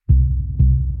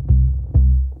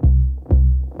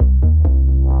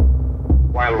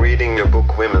reading your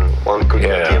book Women, one could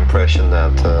get the impression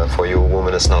that for you a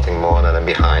woman is nothing more than a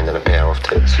behind and a pair of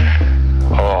tits.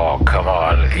 Oh, come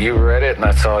on. You read it and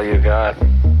that's all you got?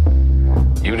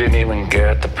 You didn't even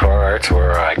get the parts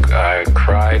where I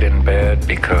cried in bed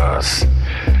because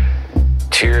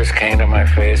tears came to my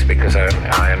face because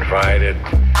I invited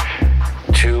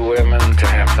 2 women to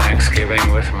have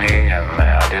Thanksgiving with me and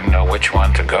I didn't know which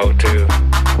one to go to.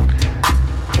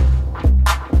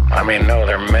 I mean, no,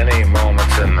 there are many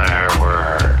moments in there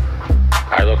where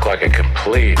I look like a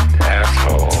complete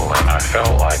asshole and I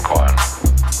felt like one.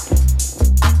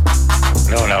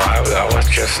 No, I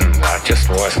just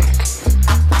wasn't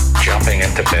jumping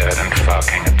into bed and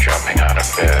fucking and jumping out of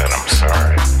bed. I'm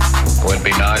sorry. It would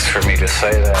be nice for me to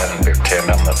say that and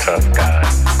pretend I'm the tough guy,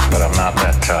 but I'm not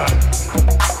that tough.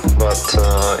 But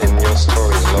in your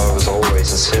stories, love is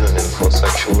always a synonym for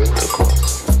sexual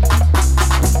intercourse.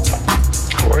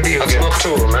 Where do you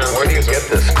get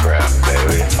this crap,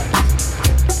 baby?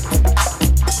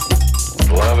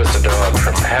 Love is a dog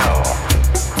from hell.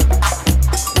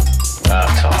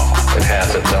 That's all. It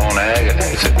has its own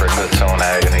agonies. It brings its own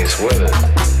agonies with it.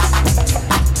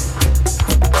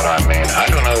 But I mean, I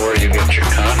don't know where you get your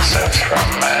concepts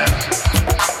from.